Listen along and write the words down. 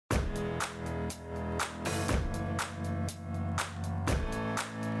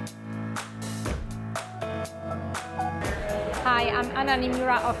Hi, I'm Anna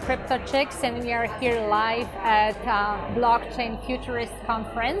Niemira of CryptoChicks, and we are here live at Blockchain Futurist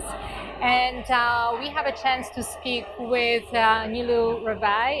conference. And we have a chance to speak with Niloo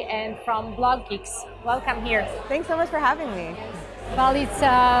Ravaei and from Blockgeeks. Welcome here. Thanks so much for having me. Well,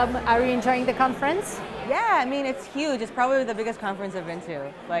 are you enjoying the conference? Yeah, I mean, it's huge. It's probably the biggest conference I've been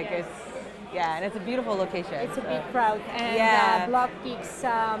to. And it's a beautiful location. It's a big crowd. And yeah. Blockgeeks,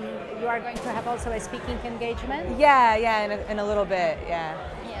 you are going to have also a speaking engagement? Yeah, in a little bit, yeah.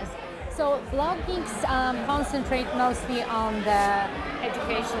 Yes. So Blockgeeks concentrate mostly on the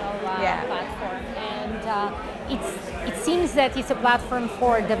educational platform, and it seems that it's a platform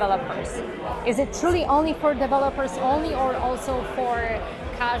for developers. Is it truly only for developers only, or also for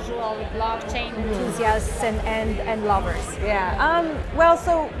casual blockchain enthusiasts and lovers? Yeah. Well,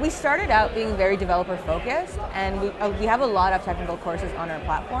 so we started out being very developer focused, and we have a lot of technical courses on our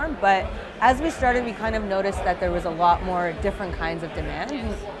platform. But as we started, we kind of noticed that there was a lot more different kinds of demand.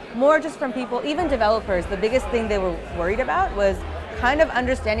 Yes. More just from people, even developers. The biggest thing they were worried about was kind of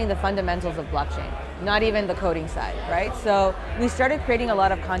understanding the fundamentals of blockchain, not even the coding side, right? So we started creating a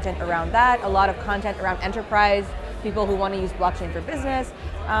lot of content around that, a lot of content around enterprise, people who want to use blockchain for business.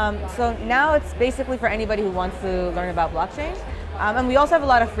 So now it's basically for anybody who wants to learn about blockchain. And we also have a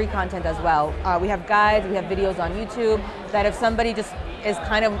lot of free content as well. We have guides, we have videos on YouTube that if somebody just is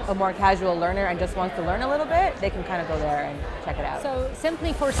kind of a more casual learner and just wants to learn a little bit, they can kind of go there and check it out. So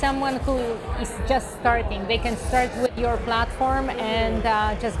simply for someone who is just starting, they can start with your platform and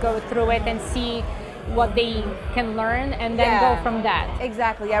just go through it and see what they can learn and then go from that.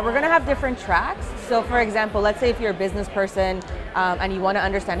 Exactly, yeah. We're going to have different tracks. So for example, let's say if you're a business person and you want to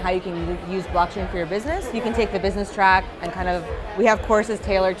understand how you can use blockchain for your business, you can take the business track and we have courses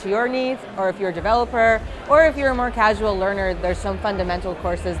tailored to your needs, or if you're a developer, or if you're a more casual learner, there's some fundamental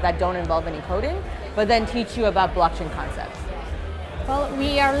courses that don't involve any coding, but then teach you about blockchain concepts. Well,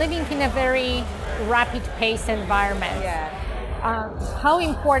 we are living in a very rapid pace environment. Yeah. How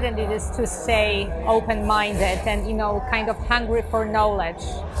important it is to stay open-minded and kind of hungry for knowledge?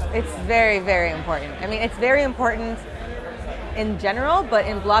 It's very, very important. I mean, it's very important in general, but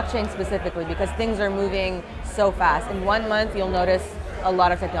in blockchain specifically, because things are moving so fast. In 1 month, you'll notice a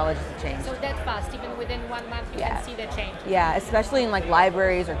lot of technologies have changed. So that fast, even within 1 month, you can see the change. Yeah, especially in like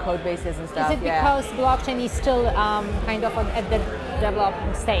libraries or code bases and stuff. Is it because blockchain is still kind of at the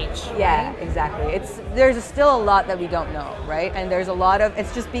developing stage? Yeah, right? exactly. There's still a lot that we don't know, right? And there's a lot of,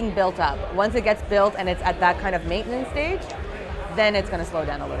 it's just being built up. Once it gets built and it's at that kind of maintenance stage, then it's going to slow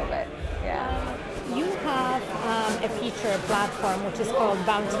down a little bit. Yeah. You have a feature platform which is called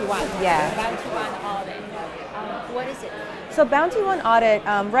Bounty One. Yeah. Bounty One Audit. What is it? So Bounty One Audit,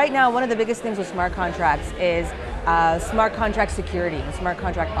 right now one of the biggest things with smart contracts is smart contract security and smart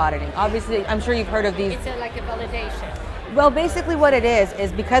contract auditing. Obviously, I'm sure you've heard of these. It's like a validation. Well, basically what it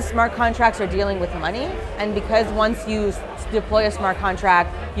is because smart contracts are dealing with money, and because once you deploy a smart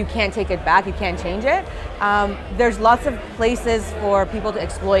contract, you can't take it back, you can't change it, there's lots of places for people to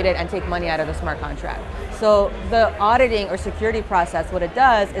exploit it and take money out of the smart contract. So the auditing or security process, what it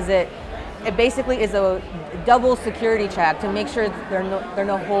does is it basically is a double security check to make sure there are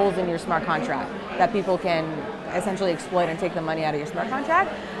no holes in your smart contract that people can essentially exploit and take the money out of your smart contract.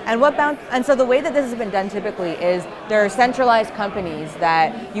 And so the way that this has been done typically is there are centralized companies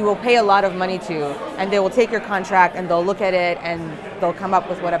that you will pay a lot of money to, and they will take your contract and they'll look at it and they'll come up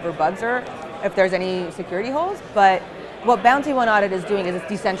with whatever bugs are, if there's any security holes. But what Bounty One Audit is doing is it's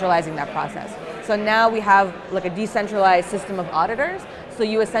decentralizing that process. So now we have like a decentralized system of auditors. So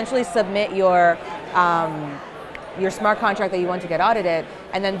you essentially submit your smart contract that you want to get audited,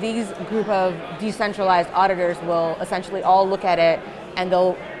 and then these group of decentralized auditors will essentially all look at it,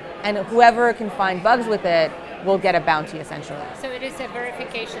 and whoever can find bugs with it will get a bounty essentially. So it is a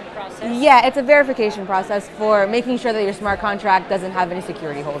verification process? Yeah, it's a verification process for making sure that your smart contract doesn't have any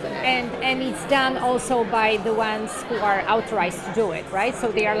security holes in it. And it's done also by the ones who are authorized to do it, right? So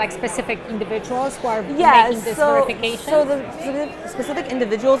they are like specific individuals who are making this verification? So the specific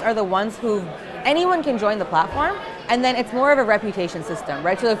individuals are the ones who, anyone can join the platform, and then it's more of a reputation system,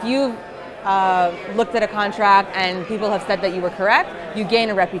 right? So if you've looked at a contract and people have said that you were correct, you gain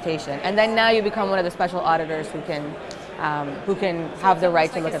a reputation, and then now you become one of the special auditors who can have the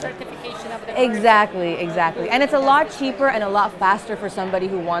right to look at it. Certification of the Exactly. And it's a lot cheaper and a lot faster for somebody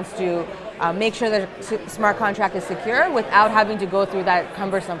who wants to make sure that smart contract is secure without having to go through that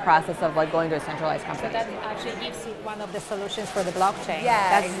cumbersome process of like going to a centralized company. So that actually gives you one of the solutions for the blockchain.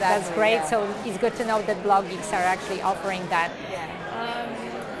 Yeah, that's great. Yeah. So it's good to know that Blockgeeks are actually offering that. Yeah.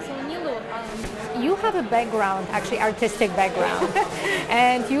 So Niloo, you have have a background, actually artistic background,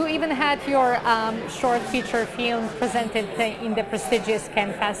 and you even had your short feature film presented in the prestigious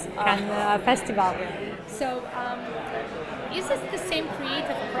Cannes Festival. So is it the same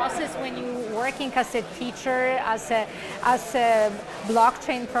creative process when you're working as a teacher, as a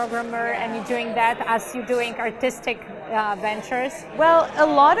blockchain programmer, and you're doing that as you're doing artistic ventures? Well,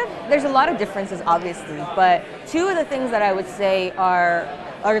 there's a lot of differences, obviously, but two of the things that I would say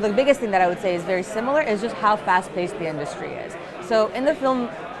or the biggest thing that I would say is very similar is just how fast-paced the industry is. So in the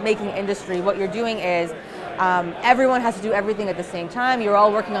filmmaking industry, what you're doing is everyone has to do everything at the same time. You're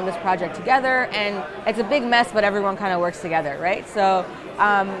all working on this project together, and it's a big mess, but everyone kind of works together, right? So,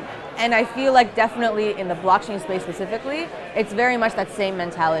 and I feel like definitely in the blockchain space specifically, it's very much that same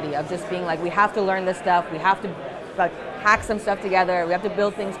mentality of just being like, we have to learn this stuff, we have to hack some stuff together, we have to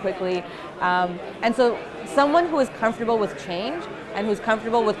build things quickly. And so someone who is comfortable with change and who's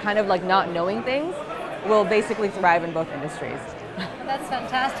comfortable with kind of like not knowing things will basically thrive in both industries. That's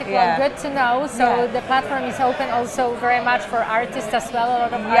fantastic. Well, good to know. So the platform is open also very much for artists as well. A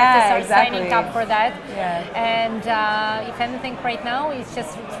lot of artists are signing up for that. And if anything, right now it's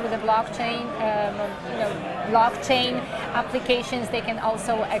just through the blockchain, blockchain applications. They can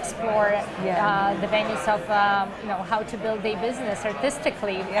also explore the venues of how to build a business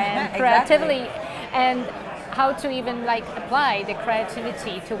artistically and creatively, and how to even like apply the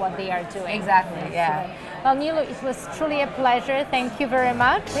creativity to what they are doing. Exactly. Yeah. Well, Niloo, it was truly a pleasure. Thank you very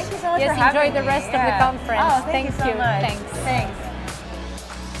much. Thank you so much for having me. Enjoy the rest of the conference. Oh, thank you so much. Thanks.